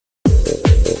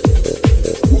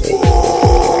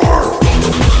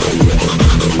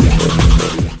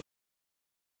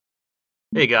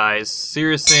Hey guys,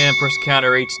 Serious Sam First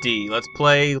Encounter HD. Let's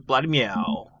play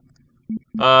Blattymeow.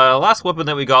 Last weapon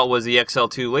that we got was the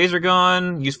XL2 laser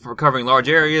gun, used for covering large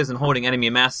areas and holding enemy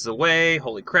masses away.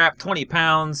 Holy crap, 20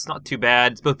 pounds, not too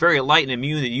bad. It's both very light and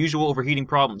immune to the usual overheating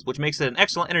problems, which makes it an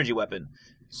excellent energy weapon.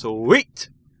 Sweet!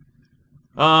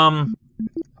 Yeah,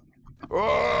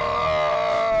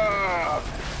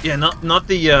 not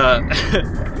the,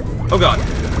 oh god.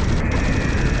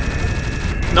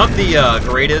 Not the,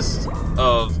 greatest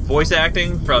of voice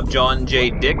acting from John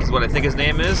J. Dick is what I think his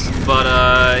name is,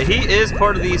 but he is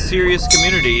part of the Serious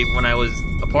community when I was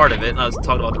a part of it, and I was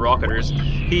talking about the Rocketers.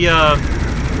 He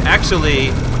actually,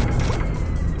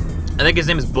 I think his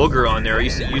name is Booger on there,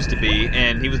 used to be,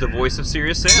 and he was the voice of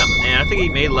Serious Sam, and I think he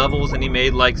made levels and he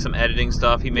made like some editing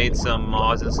stuff, he made some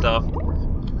mods and stuff.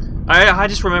 I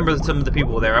just remember some of the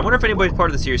people there. I wonder if anybody's part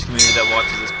of the Serious community that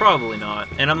watches this. Probably not.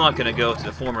 And I'm not going to go to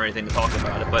the forum or anything to talk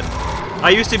about it, but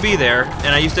I used to be there,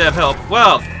 and I used to have help.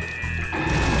 Well,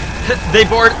 they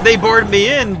barred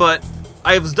me in, but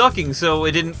I was ducking, so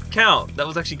it didn't count. That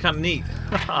was actually kind of neat.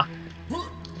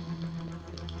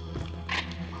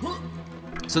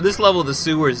 So this level of the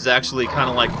sewers is actually kind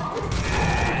of like...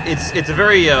 It's a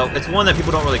very it's one that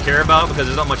people don't really care about because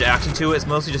there's not much action to it. It's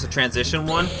mostly just a transition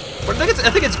one. But I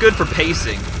think it's good for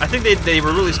pacing. I think they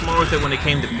were really smart with it when it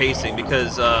came to pacing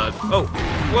because oh,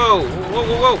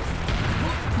 whoa.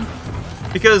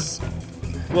 Because,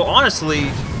 well, honestly,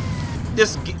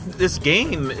 this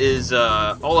game is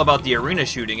all about the arena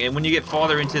shooting, and when you get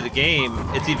farther into the game,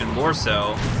 it's even more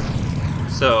so.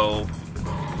 So,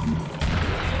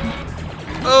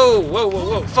 oh,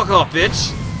 whoa, fuck off,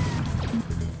 bitch.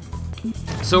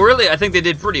 So really, I think they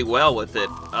did pretty well with it,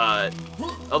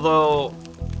 although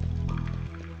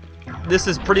this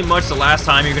is pretty much the last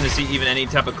time you're going to see even any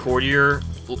type of courtier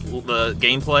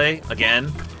gameplay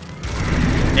again.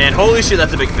 And holy shit,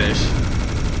 that's a big fish.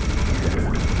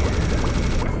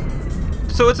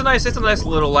 So it's a nice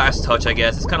little last touch, I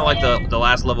guess. It's kind of like the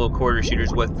last level of courtier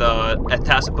shooters with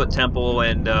Tasaput Temple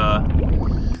and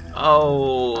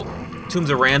Tombs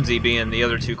of Ramsey being the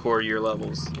other two courtier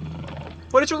levels.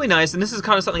 But it's really nice, and this is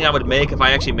kind of something I would make if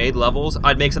I actually made levels.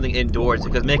 I'd make something indoors,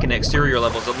 because making exterior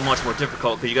levels is much more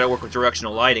difficult, because you gotta work with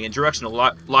directional lighting, and directional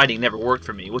lighting never worked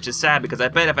for me, which is sad, because I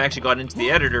bet if I actually got into the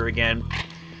editor again,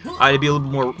 I'd be a little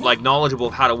more, like, knowledgeable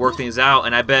of how to work things out,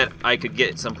 and I bet I could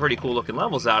get some pretty cool-looking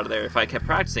levels out of there if I kept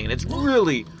practicing, and it's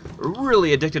really,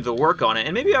 really addictive to work on it,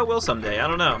 and maybe I will someday, I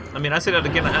don't know. I mean, I say that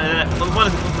again,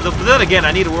 but then again,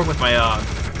 I need to work with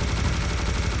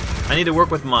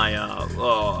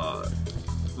my,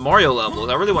 Mario levels.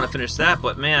 I really want to finish that,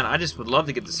 but man, I just would love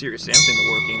to get the Serious Sam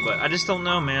thing working, but I just don't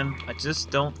know, man. I just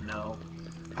don't know.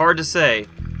 Hard to say.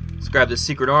 Let's grab this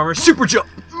secret armor. Super jump!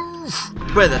 Oof.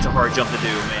 Bet that's a hard jump to do,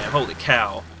 man. Holy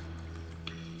cow.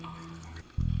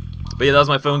 But yeah, that was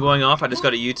my phone going off. I just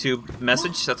got a YouTube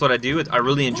message. That's what I do. I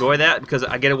really enjoy that because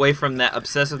I get away from that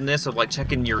obsessiveness of like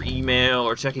checking your email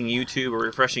or checking YouTube or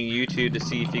refreshing YouTube to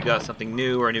see if you got something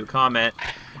new or a new comment.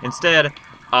 Instead,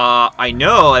 I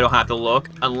know I don't have to look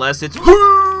unless it's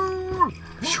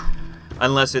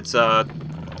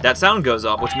that sound goes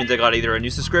off, which means I got either a new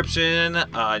subscription,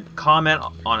 a comment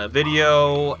on a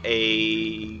video,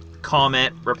 a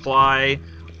comment reply,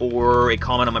 or a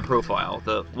comment on my profile,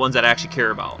 the ones that I actually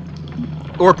care about,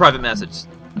 or a private message.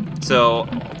 So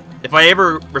if I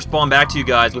ever respond back to you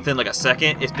guys within like a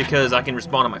second, it's because I can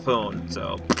respond on my phone.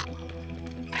 So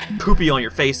poopy on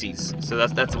your faces. So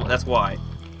that's why.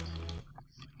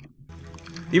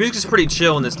 The music is pretty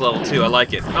chill in this level, too. I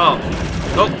like it. Oh.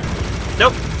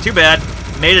 Nope. Too bad.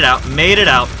 Made it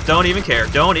out. Don't even care.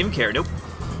 Nope.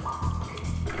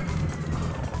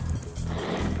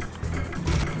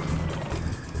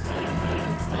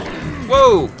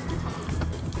 Whoa!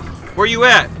 Where you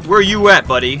at,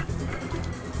 buddy?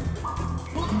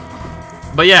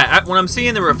 But yeah, when I'm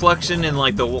seeing the reflection in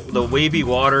like the wavy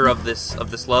water of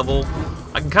this level,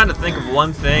 I can kind of think of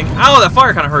one thing. Ow, that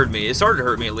fire kind of hurt me. It started to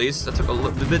hurt me at least. That took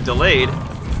a bit delayed.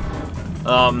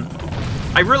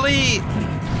 I really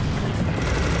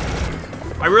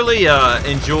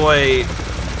enjoy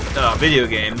video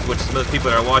games, which most people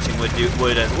that are watching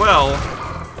would as well.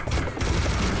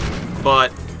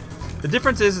 But the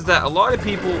difference is that a lot of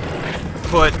people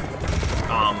put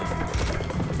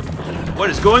what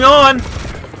is going on?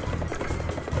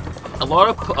 A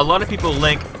lot of people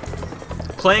link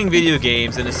playing video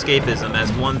games and escapism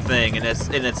as one thing, and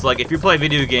it's like if you play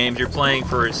video games, you're playing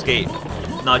for escape,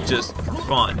 not just for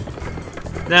fun.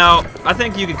 Now, I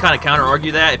think you can kind of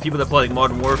counter-argue that if people that play like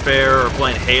Modern Warfare or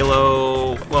playing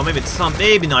Halo, well, maybe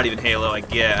not even Halo, I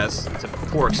guess. It's a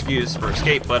poor excuse for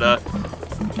escape, but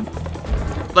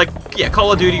like Yeah,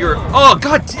 Call of Duty or... Oh,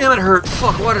 god damn, it hurt.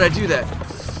 Fuck, why did I do that?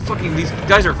 Fucking, these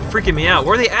guys are freaking me out.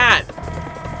 Where are they at?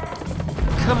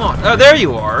 Come on. Oh, there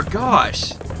you are.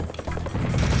 Gosh.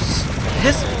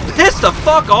 Piss the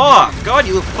fuck off. God,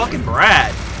 you look fucking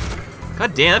Brad.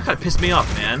 God damn, that kind of pissed me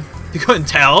off, man. You couldn't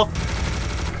tell.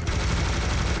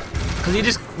 Because he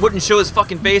just wouldn't show his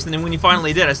fucking face, and then when he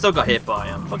finally did, I still got hit by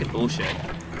him. Fucking bullshit.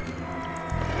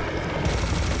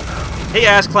 Hey,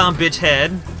 ass clown bitch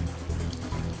head.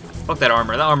 Fuck that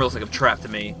armor. That armor looks like a trap to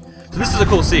me. So this is a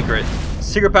cool secret.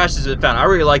 Secret passage has been found. I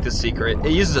really like this secret.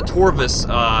 It uses a torvus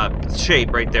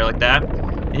shape right there, like that.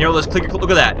 And you know, let's click. Look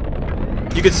at that.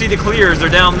 You can see the clears. They're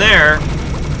down there,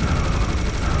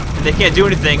 and they can't do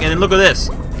anything. And then look at this.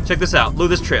 Check this out. Look at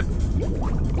this trip.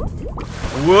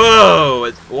 Whoa!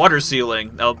 It's water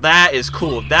sealing. Now that is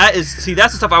cool. That is, see,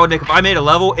 that's the stuff I would make if I made a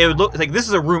level. It would look like this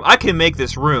is a room. I can make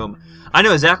this room. I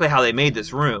know exactly how they made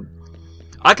this room.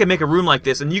 I could make a room like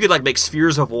this, and you could like make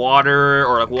spheres of water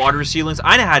or like water ceilings.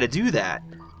 I know how to do that.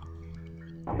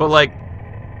 But like,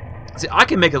 see, I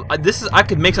can make I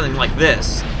could make something like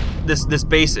this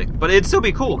basic, but it'd still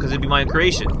be cool because it'd be my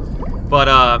creation. But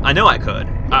I know I could.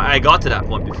 I got to that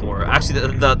point before.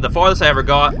 Actually, the farthest I ever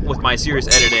got with my serious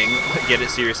editing, get it,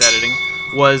 serious editing,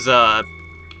 was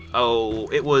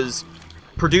it was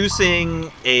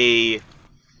producing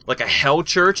like a hell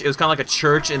church. It was kind of like a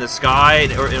church in the sky,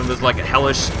 or it was like a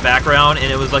hellish background,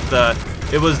 and it was like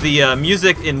the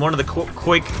music in one of the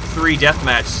Quake 3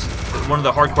 deathmatch, one of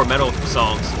the hardcore metal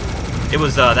songs. It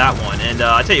was that one, and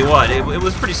I tell you what, it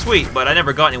was pretty sweet, but I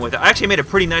never got any with it. I actually made a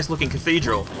pretty nice looking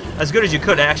cathedral, as good as you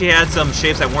could. I actually had some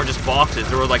shapes that weren't just boxes.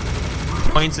 There were like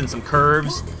points and some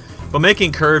curves, but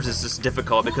making curves is just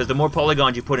difficult because the more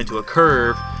polygons you put into a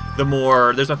curve, the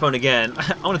more... There's my phone again.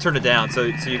 I want to turn it down so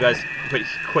you guys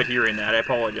quit hearing that. I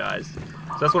apologize.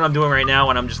 So that's what I'm doing right now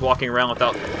when I'm just walking around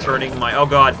without turning my... Oh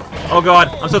god. Oh god.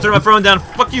 I'm still turning my phone down.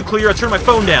 Fuck you, Clear. I turned my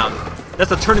phone down. That's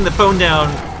the turning the phone down.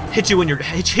 Hit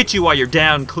you while you're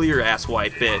down, Clear, ass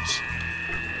white bitch.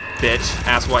 Bitch.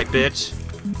 Ass white bitch.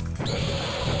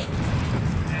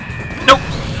 Nope.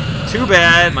 Too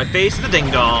bad. My face is a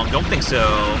ding-dong. Don't think so.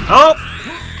 Oh!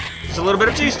 Just a little bit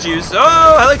of juice.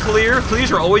 Oh, I like Clear.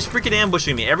 Clears are always freaking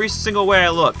ambushing me every single way I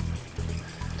look.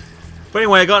 But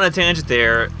anyway, I got on a tangent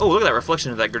there. Oh, look at that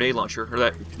reflection of that grenade launcher.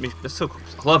 Or that's so cool.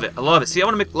 I love it. I love it. See, I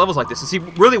want to make levels like this. And see,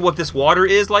 really what this water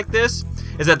is like this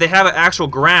is that they have an actual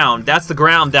ground. That's the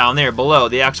ground down there below,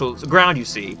 the actual ground you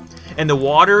see. And the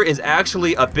water is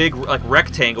actually a big like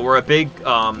rectangle or a big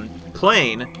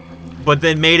plane, but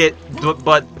then made it,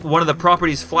 but one of the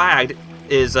properties flagged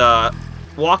is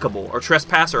walkable or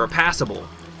trespasser or passable.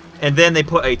 And then they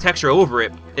put a texture over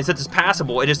it. And since it's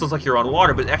passable, it just looks like you're on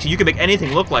water. But actually, you can make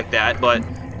anything look like that. But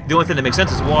the only thing that makes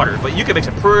sense is water. But you can make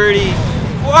some pretty...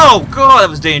 Whoa, God, that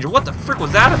was dangerous. What the frick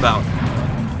was that about?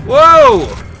 Whoa!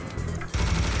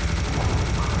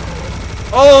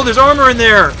 Oh, there's armor in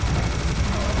there.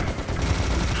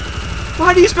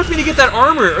 Why do you expect me to get that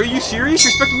armor? Are you serious?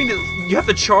 You're expecting me to... You have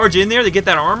to charge in there to get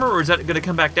that armor? Or is that going to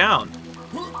come back down?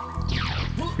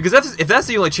 Because if that's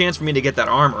the only chance for me to get that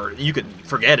armor, you could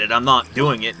forget it. I'm not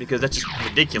doing it because that's just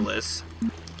ridiculous.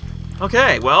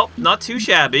 Okay, well, not too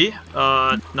shabby.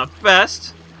 Not the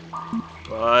best,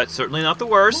 but certainly not the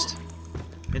worst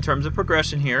in terms of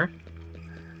progression here.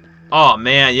 Oh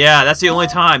man, yeah, that's the only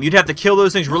time. You'd have to kill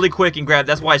those things really quick and grab.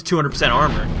 That's why it's 200%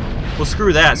 armor. Well,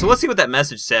 screw that. So let's see what that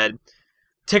message said.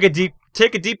 Take a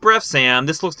deep breath, Sam.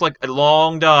 This looks like a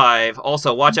long dive.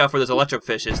 Also, watch out for those electric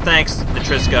fishes. Thanks,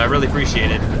 Natriska. I really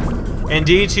appreciate it.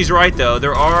 Indeed, she's right, though.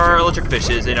 There are electric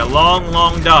fishes in a long,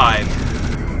 long dive.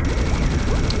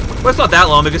 Well, it's not that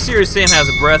long, because Serious Sam has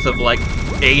a breath of, like,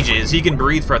 ages. He can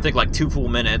breathe for, I think, like 2 full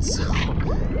minutes.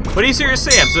 But he's Serious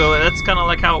Sam, so that's kind of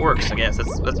like how it works, I guess.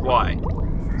 That's why.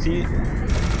 See?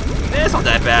 It's not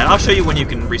that bad. I'll show you when you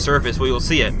can resurface, where you'll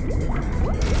see it.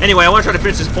 Anyway, I want to try to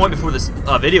finish this point before this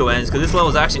video ends, because this level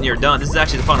is actually near done. This is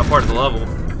actually the final part of the level.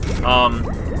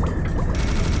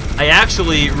 I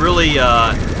actually really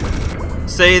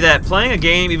say that playing a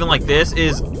game even like this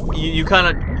is, you kind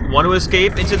of want to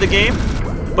escape into the game,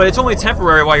 but it's only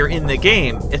temporary while you're in the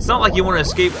game. It's not like you want to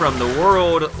escape from the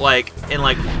world, like, and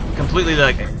like completely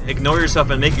like ignore yourself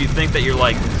and make you think that you're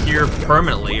like here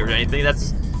permanently or anything.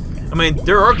 I mean,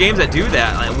 there are games that do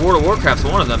that. Like World of Warcraft's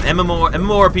one of them.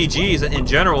 MMORPGs in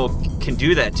general can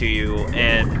do that to you,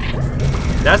 and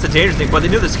that's the dangerous thing. But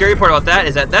the scary part about that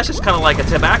is that that's just kind of like a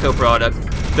tobacco product.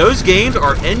 Those games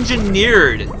are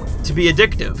engineered to be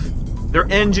addictive. They're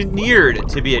engineered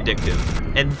to be addictive,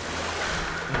 and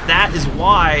that is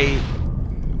why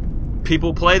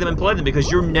people play them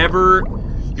because you're never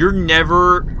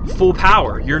full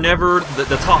power. You're never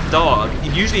the top dog.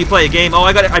 Usually you play a game, oh,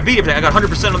 I beat everything. I got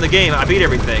 100% on the game. I beat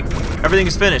everything. Everything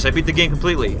is finished. I beat the game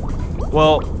completely.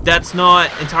 Well, that's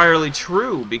not entirely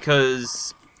true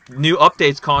because new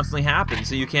updates constantly happen,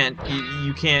 so you can't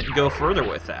go further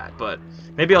with that. But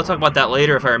maybe I'll talk about that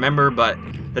later if I remember. But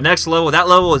the next level, that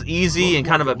level is easy and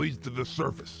kind of leads to the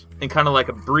surface. And kind of like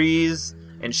a breeze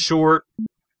and short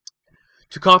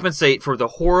to compensate for the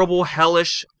horrible,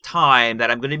 hellish time that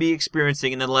I'm going to be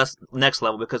experiencing in the next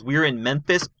level because we're in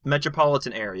Memphis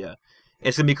metropolitan area.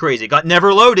 It's going to be crazy. Got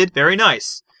never loaded. Very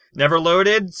nice. Never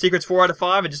loaded. Secrets 4 out of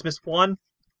 5. I just missed 1.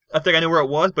 I think I knew where it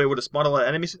was, but it would have spawned a lot of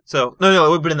enemies. So, no, it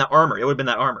would have been in that armor. It would have been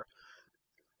that armor.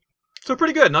 So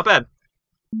pretty good. Not bad.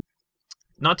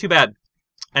 Not too bad.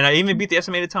 And I even beat the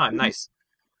estimated time. Nice.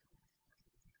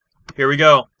 Here we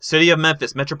go. City of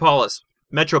Memphis.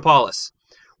 Metropolis.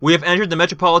 We have entered the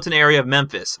metropolitan area of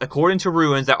Memphis. According to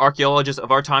ruins that archaeologists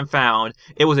of our time found,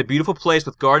 it was a beautiful place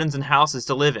with gardens and houses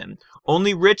to live in.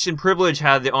 Only rich and privileged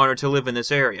had the honor to live in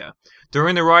this area.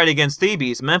 During the riot against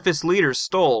Thebes, Memphis leaders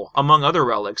stole, among other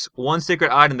relics, one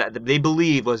sacred item that they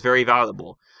believed was very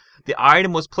valuable. The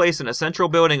item was placed in a central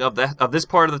building of this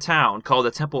part of the town called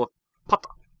the Temple of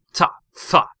Ptah.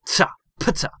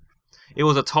 It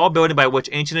was a tall building by which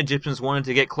ancient Egyptians wanted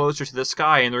to get closer to the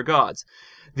sky and their gods.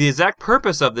 The exact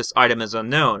purpose of this item is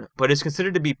unknown, but is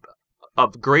considered to be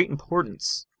of great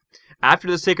importance. After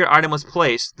the sacred item was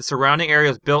placed, the surrounding area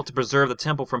was built to preserve the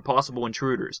temple from possible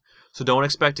intruders, so don't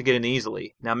expect to get in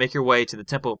easily. Now make your way to the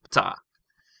Temple of Ptah.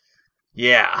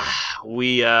 Yes,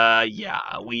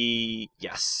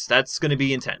 that's going to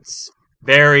be intense.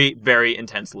 Very, very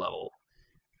intense level.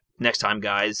 Next time,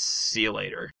 guys. See you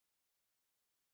later.